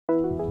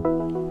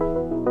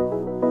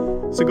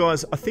So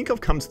guys, I think I've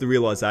come to the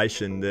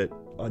realization that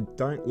I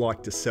don't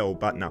like to sell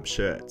button-up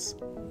shirts.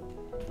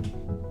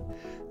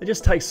 It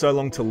just takes so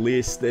long to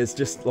list. There's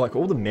just like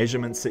all the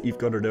measurements that you've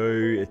got to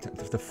do,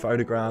 the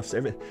photographs,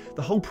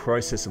 the whole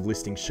process of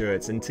listing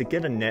shirts, and to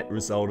get a net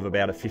result of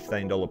about a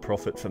 $15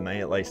 profit for me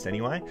at least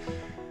anyway,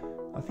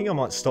 I think I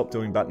might stop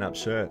doing button-up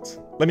shirts.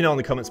 Let me know in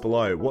the comments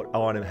below, what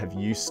item have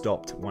you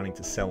stopped wanting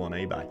to sell on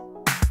eBay?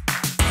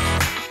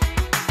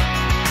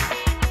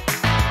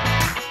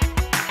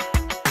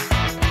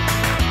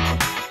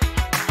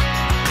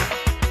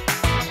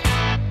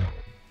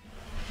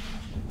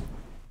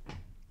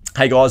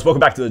 Hey guys, welcome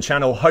back to the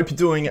channel. Hope you're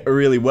doing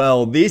really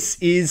well. This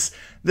is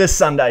the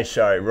Sunday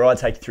show where I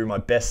take you through my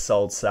best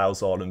sold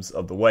sales items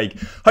of the week.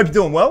 Hope you're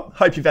doing well.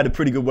 Hope you've had a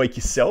pretty good week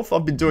yourself.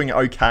 I've been doing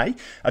okay.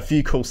 A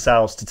few cool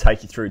sales to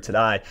take you through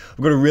today. I've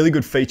got a really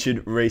good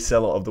featured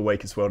reseller of the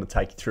week as well to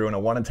take you through, and I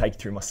want to take you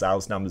through my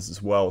sales numbers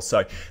as well.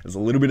 So there's a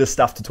little bit of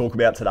stuff to talk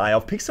about today.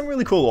 I've picked some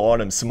really cool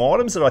items, some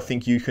items that I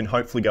think you can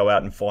hopefully go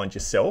out and find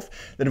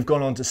yourself that have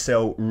gone on to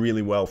sell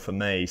really well for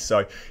me.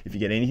 So if you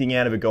get anything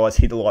out of it, guys,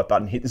 hit the like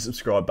button, hit the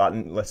subscribe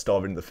button. Let's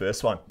dive into the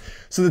first one.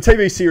 So the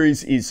TV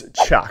series is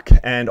Chuck,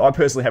 and I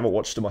personally haven't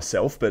watched it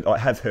myself, but I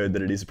have heard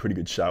that it is a pretty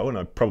good show, and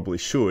I probably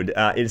should.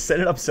 It's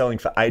ended up selling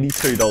for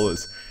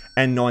 $82.95,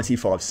 and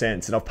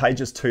I've paid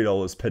just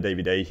 $2 per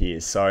DVD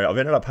here, so I've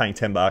ended up paying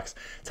 10 bucks.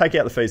 Take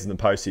out the fees and the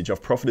postage,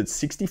 I've profited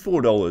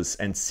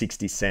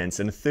 $64.60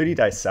 and a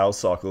 30-day sales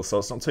cycle, so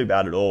it's not too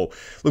bad at all.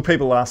 Look,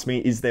 people ask me,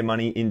 is there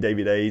money in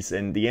DVDs?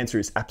 And the answer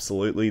is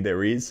absolutely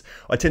there is.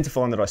 I tend to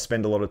find that I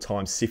spend a lot of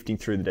time sifting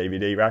through the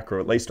DVD rack, or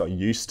at least I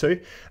used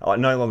to. I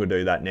no longer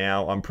do that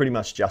now. I'm pretty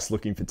much just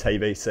looking for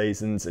TV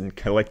seasons and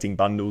collecting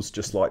bundles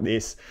just like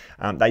this.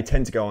 They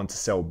tend to go on to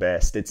sell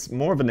best. It's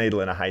more of a needle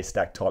in a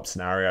haystack type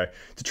scenario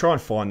to try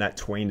and find that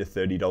 $20 to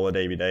 $30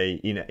 DVD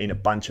in a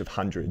bunch of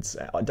hundreds.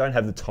 I don't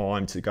have the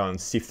time to go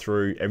and sift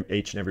through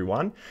each and every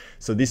one.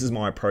 So this is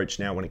my approach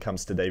now when it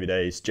comes to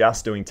DVDs,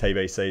 just doing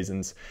TV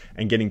seasons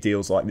and getting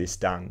deals like this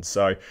done.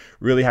 So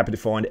really happy to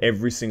find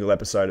every single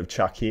episode of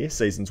Chuck here,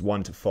 seasons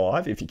 1 to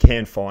 5. If you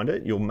can find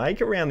it, you'll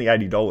make around the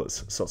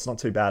 $80. So it's not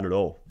too bad at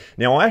all.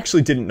 Now, I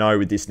actually didn't know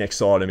with this next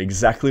item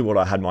exactly what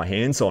I had my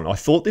hands on. I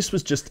thought this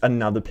was just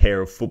another pair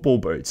of football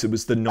boots. It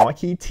was the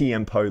Nike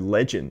Tiempo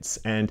Legends,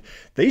 and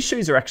these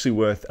shoes are actually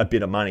worth a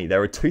bit of money.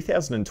 They're a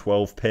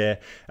 2012 pair.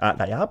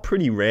 They are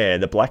pretty rare.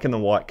 The black and the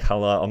white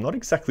color. I'm not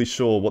exactly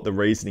sure what the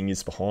reasoning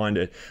is behind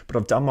it, but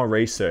I've done my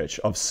research.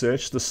 I've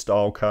searched the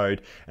style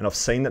code, and I've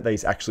seen that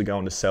these actually go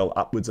on to sell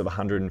upwards of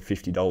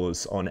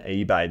 $150 on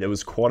eBay. There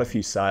was quite a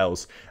few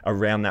sales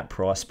around that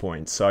price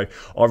point. So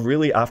I've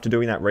really, after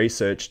doing that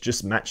research,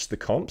 just matched the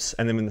comps,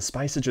 and then in the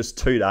space of just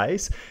 2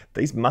 days,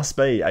 these must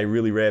be a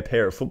really rare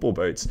pair of football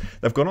boots.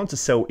 They've gone on to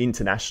sell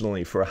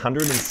internationally for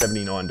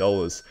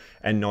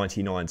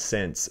 $179.99.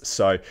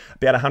 So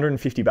about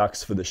 150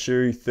 bucks for the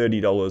shoe,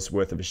 $30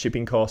 worth of a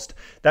shipping cost.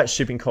 That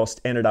shipping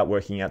cost ended up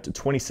working out to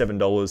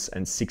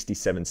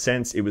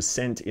 $27.67. It was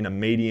sent in a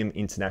medium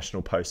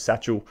international post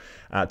satchel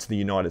to the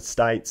United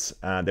States.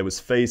 There was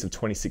fees of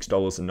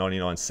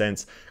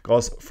 $26.99.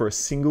 Guys, for a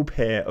single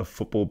pair of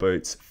football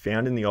boots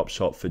found in the op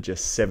shop for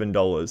just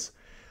 $7,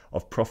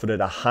 I've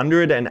profited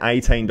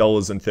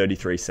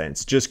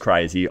 $118.33. Just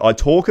crazy. I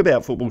talk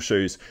about football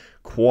shoes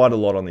quite a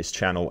lot on this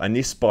channel, and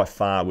this by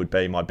far would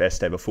be my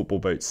best ever football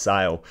boot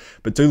sale.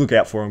 But do look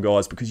out for them,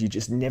 guys, because you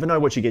just never know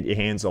what you get your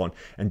hands on.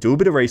 And do a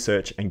bit of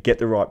research and get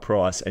the right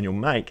price, and you'll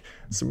make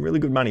some really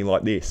good money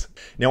like this.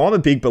 Now, I'm a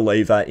big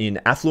believer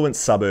in affluent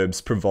suburbs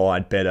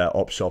provide better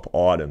op shop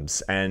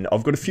items, and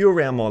I've got a few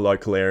around my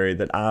local area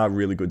that are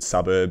really good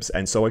suburbs,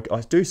 and so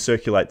I do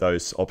circulate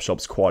those op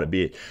shops quite a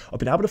bit. I've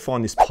been able to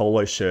find this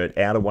polo shirt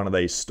out of one of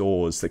these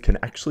stores that can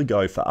actually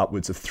go for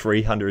upwards of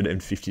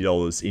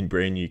 $350 in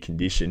brand new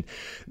condition.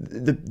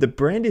 The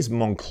brand is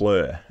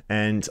Moncler,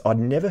 and I'd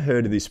never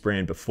heard of this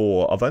brand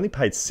before. I've only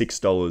paid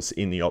 $6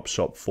 in the op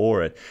shop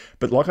for it.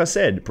 But like I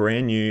said,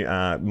 brand new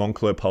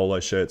Moncler polo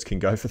shirts can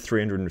go for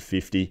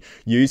 $350.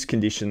 Used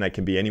condition, they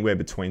can be anywhere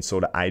between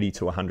sort of $80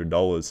 to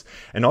 $100.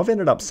 And I've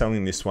ended up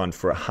selling this one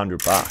for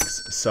 $100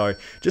 bucks. So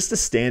just a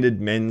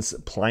standard men's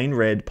plain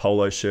red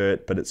polo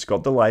shirt, but it's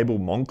got the label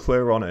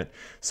Moncler on it.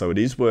 So it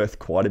is worth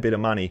quite a bit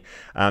of money.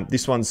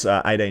 This one's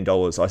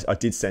 $18. I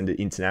did send it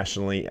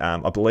internationally.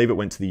 I believe it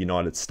went to the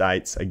United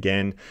States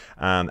again.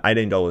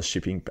 $18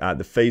 shipping.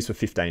 The fees were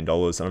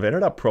 $15, and I've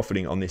ended up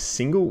profiting on this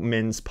single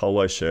men's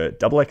polo shirt,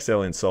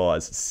 XXL in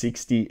size,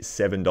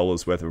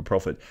 $67 worth of a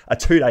profit. A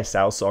 2-day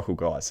sales cycle,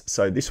 guys.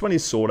 So this one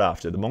is sought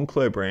after. The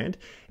Moncler brand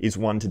is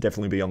one to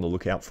definitely be on the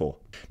lookout for.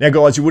 Now,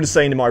 guys, you would have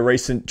seen in my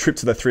recent trip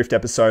to the Thrift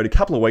episode a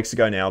couple of weeks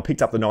ago now, I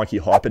picked up the Nike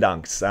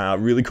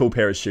Hyperdunks. Really cool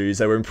pair of shoes.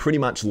 They were in pretty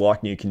much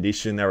like new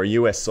condition. They were a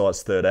US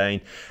size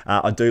 13.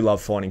 I do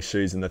love finding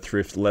shoes in the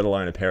Thrift, let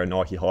alone a pair of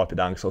Nike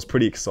Hyperdunks. I was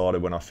pretty excited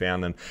excited when I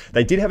found them.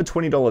 They did have a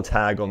 $20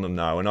 tag on them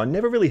though, and I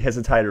never really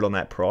hesitated on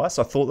that price.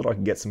 I thought that I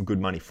could get some good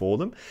money for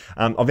them.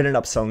 I've ended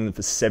up selling them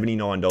for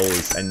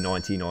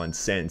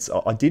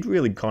 $79.99. I did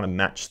really kind of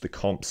match the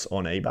comps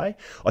on eBay.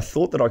 I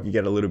thought that I could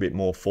get a little bit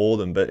more for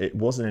them, but it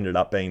wasn't ended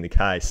up being the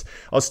case.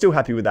 I was still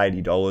happy with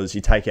 $80.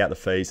 You take out the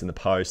fees and the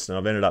post, and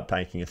I've ended up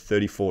making a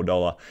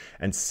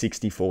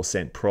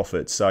 $34.64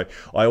 profit. So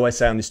I always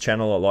say on this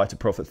channel, I like to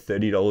profit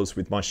 $30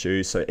 with my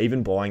shoes. So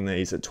even buying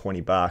these at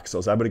 20 bucks, I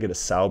was able to get a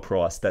sale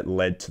price that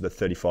led to the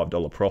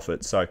 $35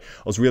 profit. So I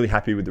was really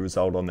happy with the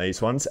result on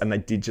these ones, and they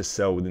did just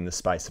sell within the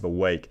space of a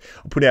week.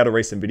 I put out a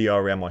recent video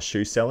around my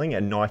shoe selling,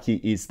 and Nike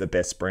is the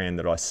best brand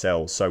that I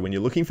sell. So when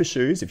you're looking for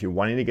shoes, if you're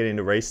wanting to get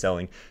into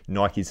reselling,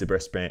 Nike's the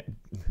best brand.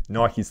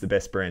 Nike's the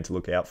best brand to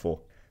look out for.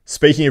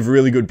 Speaking of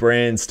really good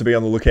brands to be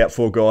on the lookout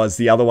for, guys,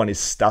 the other one is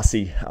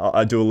Stussy.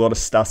 I do a lot of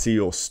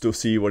Stussy or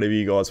Stussy, whatever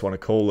you guys want to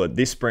call it.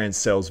 This brand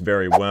sells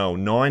very well.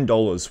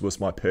 $9 was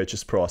my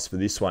purchase price for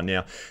this one.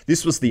 Now,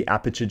 this was the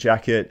Aperture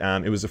jacket.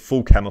 It was a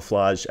full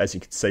camouflage, as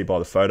you can see by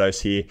the photos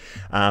here.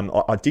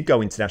 I did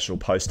go international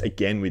post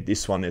again with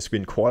this one. There's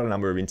been quite a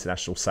number of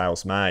international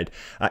sales made.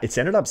 It's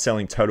ended up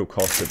selling total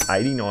cost of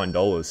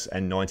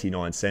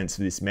 $89.99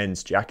 for this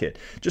men's jacket.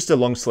 Just a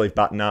long sleeve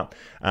button up,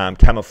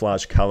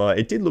 camouflage color.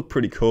 It did look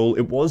pretty cool.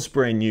 It was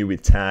brand new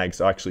with tags,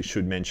 I actually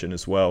should mention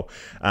as well.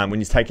 When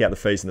you take out the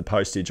fees and the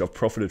postage, I've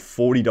profited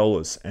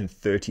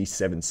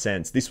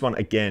 $40.37. This one,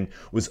 again,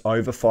 was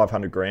over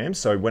 500 grams.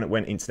 So when it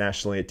went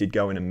internationally, it did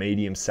go in a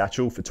medium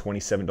satchel for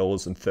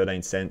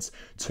 $27.13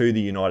 to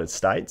the United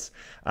States.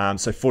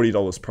 So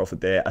 $40 profit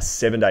there, a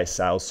 7-day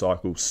sales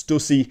cycle.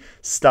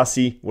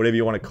 Stussy, whatever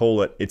you want to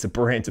call it, it's a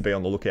brand to be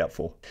on the lookout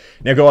for.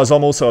 Now, guys,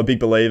 I'm also a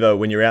big believer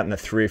when you're out in the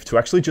thrift to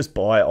actually just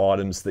buy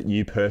items that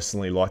you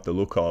personally like the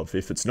look of.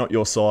 If it's not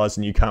your size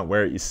and you can't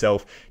wear it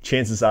yourself,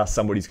 chances are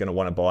somebody's going to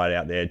want to buy it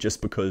out there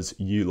just because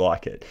you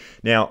like it.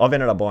 Now, I've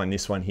ended up buying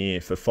this one here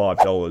for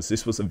 $5.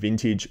 This was a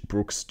vintage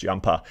Brooks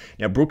jumper.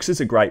 Now, Brooks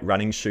is a great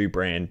running shoe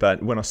brand,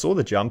 but when I saw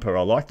the jumper,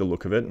 I liked the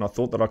look of it, and I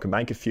thought that I could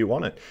make a few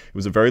on it. It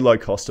was a very low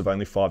cost of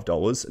only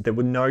 $5. There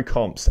were no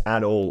comps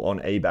at all on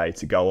eBay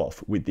to go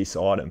off with this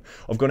item.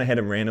 I've gone ahead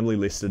and randomly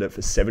listed it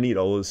for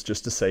 $70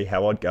 just to see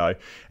how I'd go,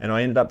 and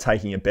I ended up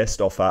taking a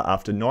best offer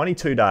after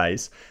 92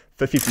 days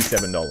for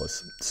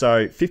 $57.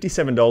 So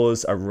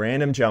 $57, a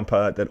random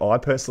jumper that I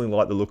personally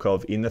like the look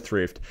of in the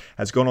thrift,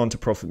 has gone on to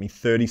profit me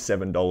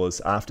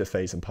 $37 after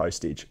fees and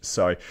postage.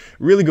 So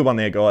really good one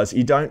there, guys.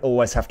 You don't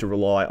always have to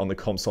rely on the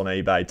comps on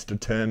eBay to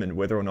determine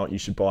whether or not you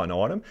should buy an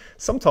item.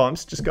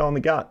 Sometimes just go on the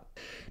gut.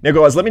 Now,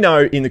 guys, let me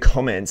know in the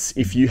comments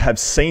if you have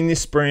seen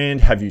this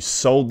brand, have you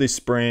sold this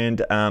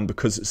brand,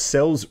 because it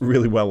sells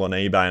really well on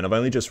eBay, and I've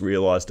only just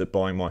realized it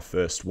buying my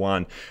first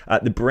one.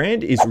 The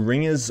brand is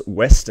Ringers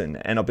Western,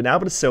 and I've been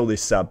able to sell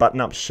this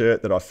button-up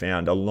shirt that I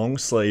found, a long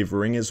sleeve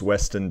Ringers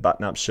Western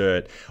button-up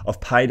shirt.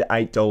 I've paid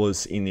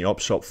 $8 in the op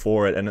shop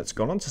for it, and it's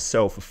gone on to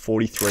sell for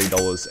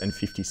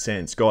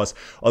 $43.50. Guys,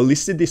 I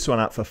listed this one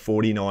up for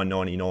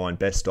 $49.99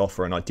 best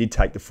offer, and I did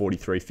take the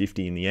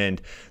 $43.50 in the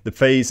end. The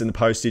fees and the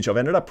postage, I've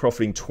ended up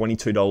profiting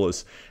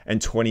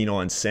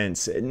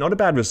 $22.29. Not a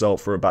bad result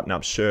for a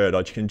button-up shirt.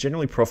 I can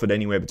generally profit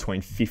anywhere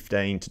between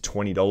 $15 to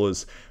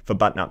 $20 for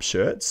button-up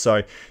shirts.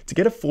 So to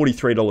get a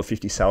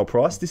 $43.50 sale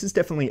price, this is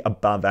definitely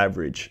above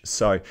average.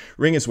 So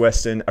Ringers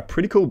Western, a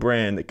pretty cool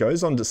brand that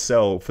goes on to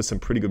sell for some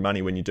pretty good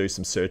money when you do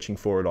some searching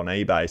for it on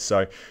eBay.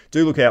 So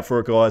do look out for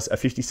it, guys. A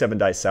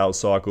 57-day sales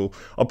cycle.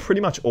 I'll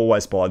pretty much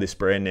always buy this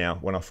brand now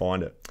when I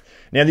find it.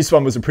 Now, this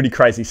one was a pretty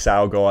crazy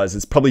sale, guys.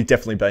 It's probably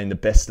definitely been the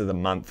best of the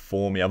month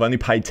for me. I've only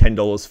paid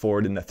 $10 for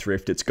it in the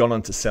thrift. It's gone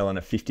on to sell in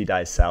a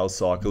 50-day sales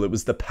cycle. It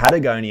was the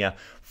Patagonia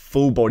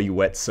full body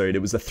wetsuit.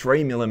 It was a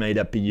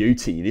 3mm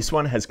beauty. This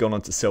one has gone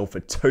on to sell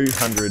for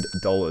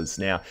 $200.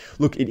 Now,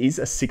 look, it is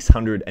a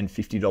 $650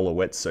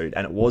 wetsuit,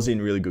 and it was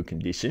in really good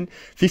condition.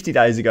 50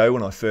 days ago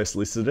when I first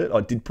listed it,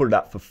 I did put it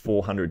up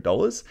for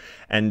 $400,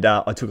 and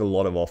I took a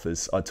lot of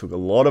offers. I took a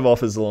lot of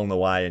offers along the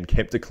way and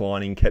kept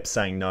declining, kept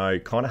saying no,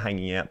 kind of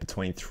hanging out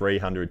between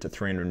 $300 to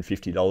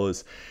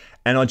 $350.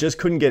 And I just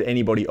couldn't get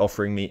anybody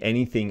offering me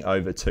anything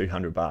over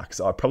 200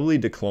 bucks. I probably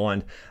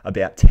declined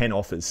about 10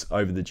 offers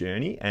over the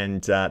journey,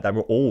 and they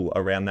were all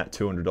around that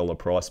 $200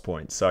 price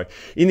point. So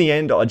in the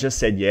end, I just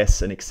said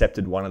yes and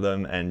accepted one of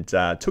them, and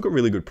took a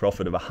really good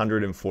profit of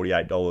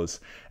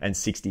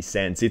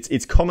 $148.60.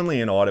 It's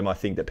commonly an item I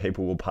think that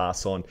people will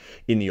pass on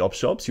in the op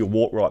shops. You'll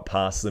walk right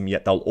past them,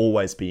 yet they'll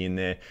always be in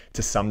there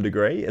to some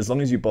degree, as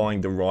long as you're buying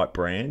the right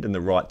brand and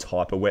the right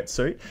type of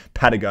wetsuit.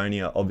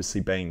 Patagonia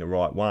obviously being the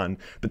right one,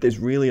 but there's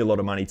really a lot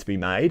of money to be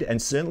made,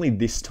 and certainly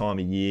this time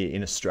of year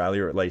in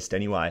Australia, at least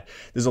anyway,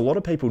 there's a lot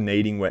of people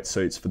needing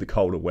wetsuits for the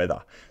colder weather.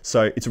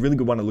 So it's a really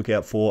good one to look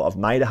out for. I've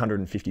made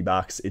 150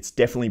 bucks. It's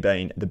definitely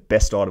been the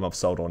best item I've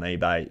sold on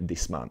eBay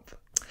this month.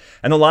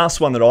 And the last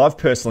one that I've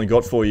personally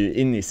got for you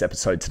in this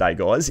episode today,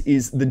 guys,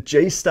 is the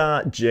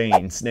G-Star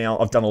jeans. Now,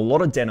 I've done a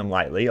lot of denim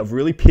lately. I've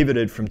really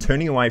pivoted from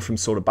turning away from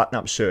sort of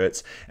button-up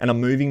shirts, and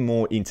I'm moving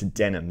more into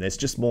denim. There's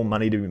just more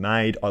money to be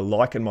made. I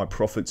liken my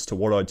profits to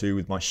what I do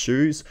with my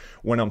shoes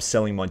when I'm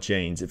selling my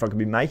jeans. If I could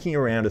be making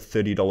around a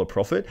 $30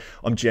 profit,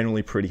 I'm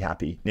generally pretty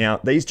happy. Now,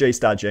 these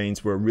G-Star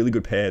jeans were a really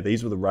good pair.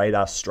 These were the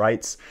Radar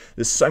Straights.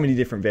 There's so many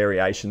different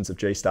variations of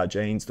G-Star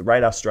jeans. The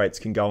Radar Straights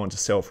can go on to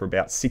sell for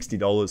about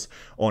 $60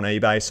 on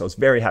eBay, so I was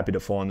very happy to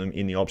find them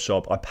in the op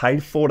shop. I paid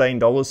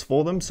 $14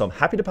 for them, so I'm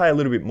happy to pay a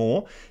little bit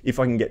more if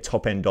I can get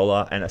top end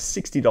dollar, and a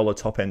 $60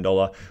 top end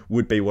dollar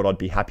would be what I'd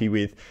be happy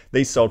with.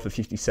 These sold for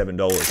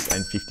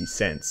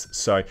 $57.50.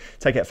 So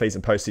take out fees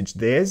and postage.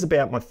 There's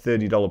about my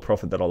 $30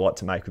 profit that I like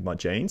to make with my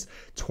jeans,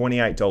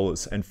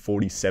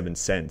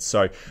 $28.47.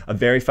 So a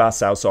very fast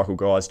sales cycle,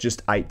 guys,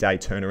 just 8-day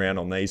turnaround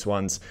on these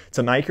ones.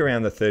 To make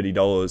around the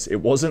 $30, it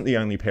wasn't the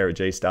only pair of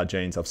G-Star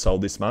jeans I've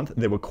sold this month.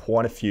 There were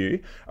quite a few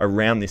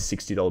around this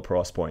 $60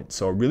 price point.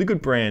 So a really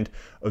good brand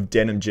of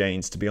denim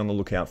jeans to be on the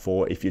lookout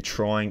for if you're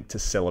trying to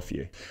sell a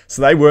few.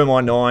 So they were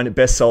my 9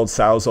 best sold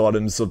sales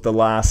items of the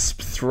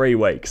last 3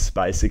 weeks,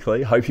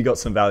 basically. Hope you got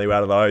some value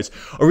out of those.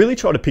 I really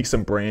try to pick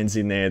some brands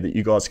in there that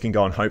you guys can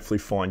go and hopefully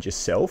find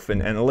yourself,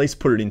 and at least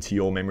put it into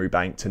your memory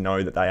bank to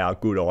know that they are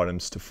good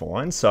items to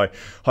find. So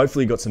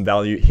hopefully you got some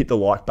value. Hit the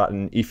like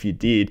button if you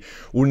did.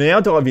 We'll now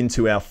dive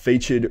into our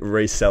featured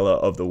reseller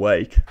of the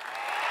week.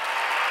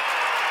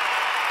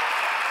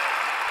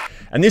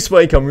 And this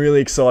week, I'm really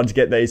excited to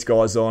get these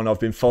guys on. I've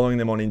been following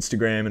them on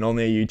Instagram and on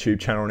their YouTube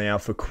channel now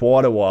for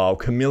quite a while.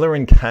 Camilla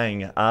and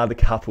Kang are the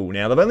couple.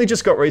 Now, they've only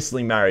just got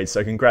recently married,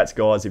 so congrats,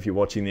 guys, if you're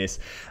watching this.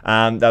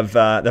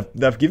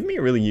 They've given me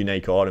a really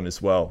unique item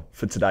as well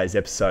for today's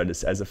episode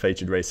as a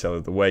featured reseller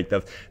of the week.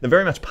 They're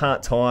very much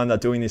part-time. They're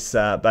doing this,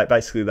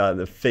 basically,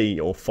 the fee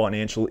or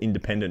financial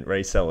independent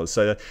resellers.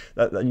 So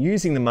they're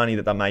using the money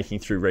that they're making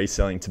through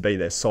reselling to be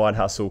their side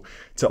hustle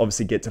to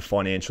obviously get to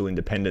financial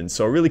independence.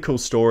 So a really cool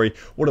story.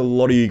 What a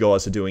lot of you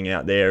guys are doing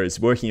out there is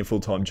working a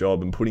full-time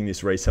job and putting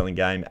this reselling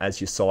game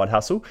as your side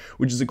hustle,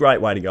 which is a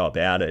great way to go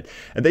about it.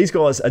 And these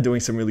guys are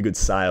doing some really good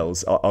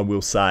sales, I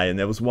will say. And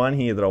there was one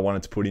here that I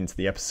wanted to put into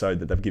the episode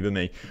that they've given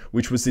me,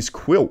 which was this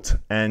quilt.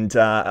 And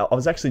I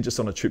was actually just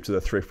on a trip to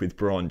the Thrift with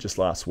Bron just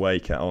last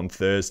week on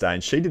Thursday,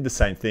 and she did the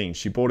same thing.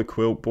 She bought a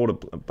quilt,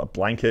 bought a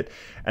blanket,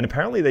 and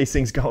apparently these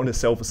things go on to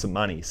sell for some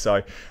money.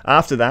 So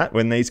after that,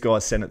 when these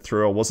guys sent it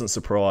through, I wasn't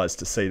surprised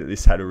to see that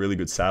this had a really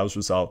good sales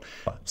result.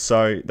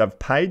 So they've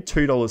paid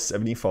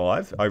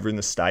 $2.75 over in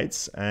the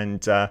States, and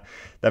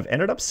they've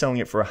ended up selling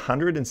it for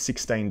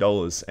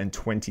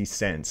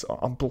 $116.20.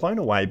 I'm blown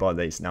away by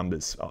these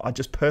numbers. I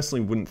just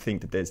personally wouldn't think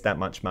that there's that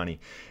much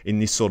money in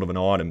this sort of an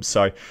item.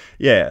 So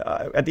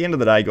yeah, at the end of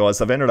the day, guys,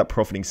 they've ended up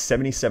profiting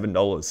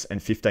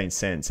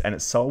 $77.15, and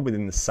it sold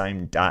within the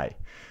same day.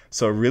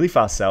 So a really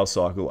fast sales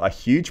cycle, a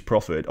huge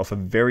profit off a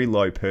very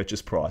low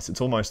purchase price. It's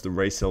almost the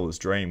reseller's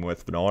dream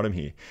worth of an item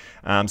here.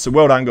 So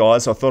well done,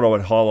 guys. I thought I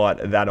would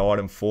highlight that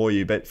item for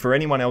you. But for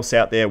anyone else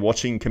out there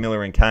watching Camilla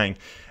and Kang,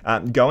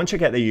 go and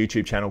check out their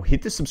YouTube channel.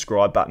 Hit the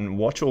subscribe button.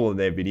 Watch all of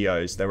their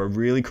videos. They're a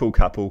really cool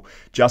couple.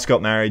 Just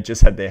got married,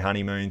 just had their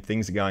honeymoon.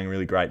 Things are going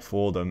really great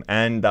for them,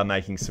 and they're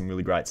making some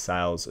really great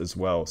sales as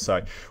well.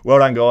 So well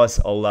done, guys.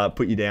 I'll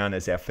put you down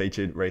as our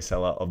featured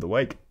reseller of the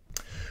week.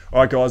 All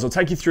right, guys, I'll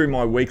take you through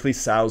my weekly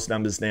sales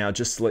numbers now,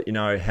 just to let you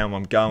know how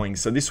I'm going.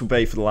 So this will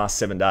be for the last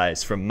 7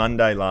 days, from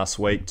Monday last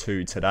week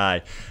to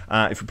today.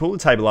 If we pull the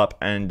table up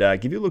and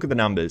give you a look at the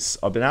numbers,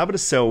 I've been able to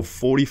sell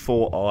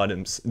 44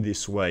 items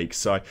this week.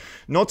 So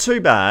not too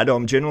bad.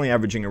 I'm generally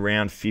averaging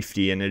around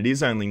 50, and it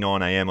is only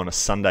 9 a.m. on a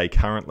Sunday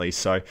currently.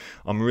 So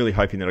I'm really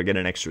hoping that I get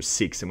an extra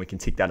 6 and we can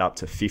tick that up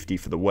to 50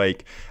 for the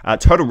week.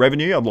 Total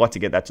revenue, I'd like to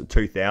get that to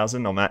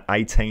 2,000. I'm at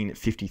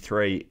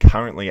 1853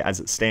 currently as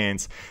it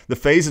stands. The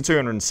fees are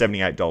 $278.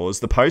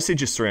 The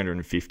postage is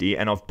 $350,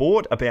 and I've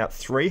bought about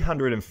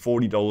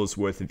 $340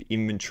 worth of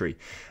inventory.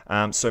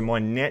 So my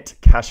net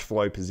cash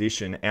flow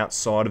position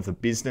outside of the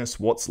business,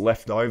 what's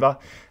left over,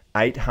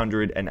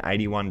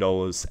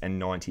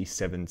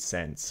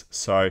 $881.97.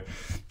 So,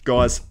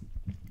 guys,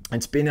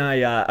 it's been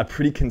a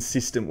pretty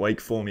consistent week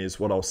for me is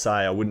what I'll say.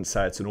 I wouldn't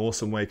say it's an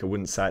awesome week. I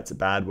wouldn't say it's a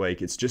bad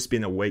week. It's just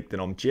been a week that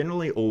I'm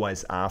generally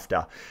always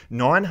after.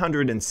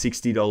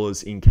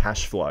 $960 in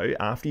cash flow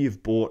after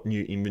you've bought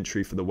new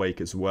inventory for the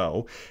week as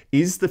well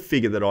is the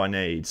figure that I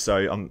need.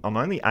 So I'm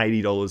only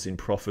 $80 in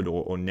profit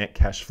or net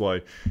cash flow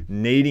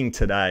needing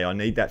today. I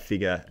need that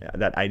figure,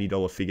 that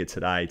 $80 figure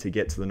today to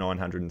get to the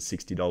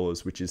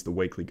 $960, which is the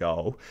weekly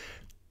goal.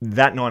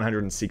 That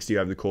 $960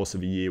 over the course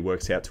of a year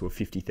works out to a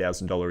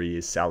 $50,000 a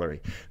year salary.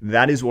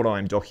 That is what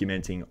I'm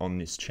documenting on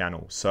this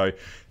channel. So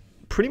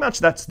pretty much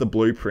that's the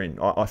blueprint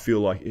I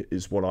feel like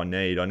is what I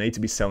need. I need to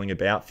be selling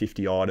about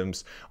 50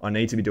 items. I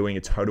need to be doing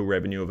a total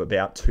revenue of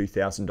about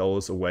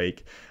 $2,000 a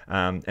week.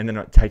 And then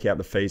I take out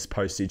the fees,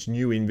 postage,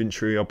 new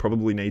inventory. I'll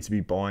probably need to be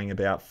buying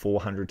about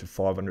 $400 to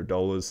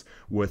 $500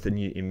 worth of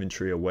new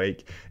inventory a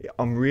week.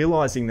 I'm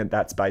realizing that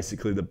that's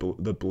basically the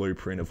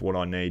blueprint of what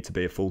I need to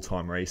be a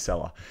full-time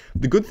reseller.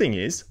 The good thing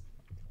is,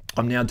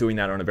 I'm now doing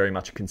that on a very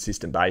much a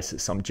consistent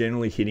basis. I'm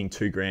generally hitting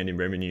 $2,000 in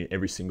revenue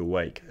every single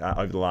week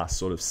over the last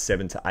sort of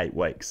 7 to 8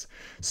 weeks.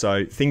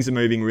 So things are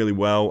moving really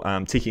well,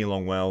 ticking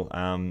along well.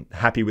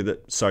 Happy with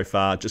it so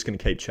far. Just going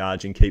to keep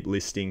charging, keep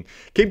listing,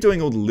 keep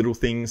doing all the little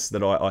things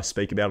that I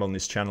speak about on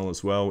this channel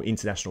as well.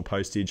 International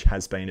postage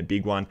has been a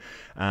big one,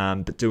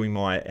 but doing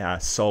my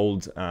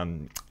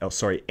end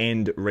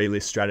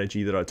relist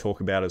strategy that I talk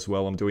about as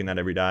well. I'm doing that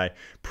every day,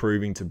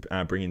 proving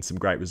to bring in some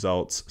great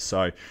results.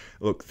 So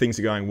look, things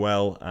are going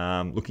well.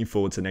 Looking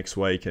forward to next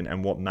week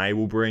and what May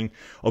will bring.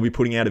 I'll be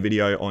putting out a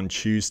video on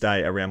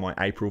Tuesday around my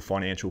April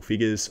financial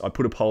figures. I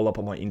put a poll up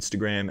on my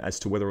Instagram as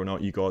to whether or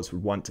not you guys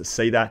would want to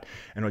see that,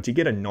 and I did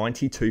get a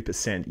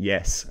 92%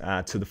 yes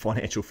to the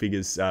financial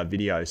figures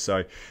video.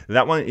 So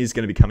that one is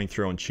going to be coming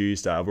through on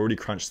Tuesday. I've already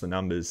crunched the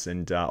numbers,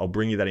 and I'll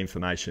bring you that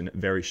information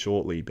very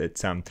shortly.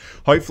 But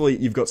hopefully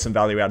you've got some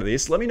value out of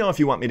this. Let me know if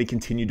you want me to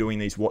continue doing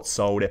these What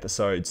Sold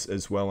episodes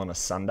as well on a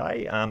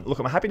Sunday. Look,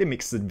 I'm happy to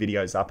mix the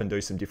videos up and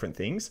do some different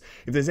things.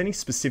 If there's any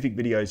specific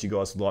videos you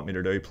guys would like me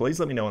to do, please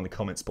let me know in the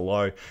comments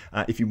below.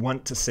 If you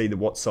want to see the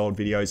What Sold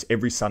videos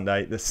every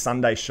Sunday, the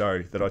Sunday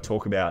show that I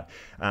talk about,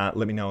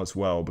 let me know as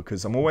well,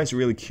 because I'm always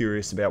really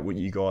curious about what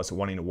you guys are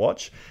wanting to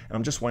watch, and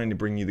I'm just wanting to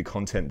bring you the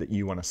content that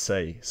you want to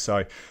see.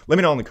 So let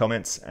me know in the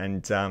comments,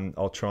 and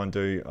I'll try and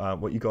do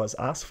what you guys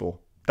ask for.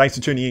 Thanks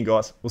for tuning in,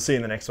 guys. We'll see you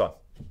in the next one.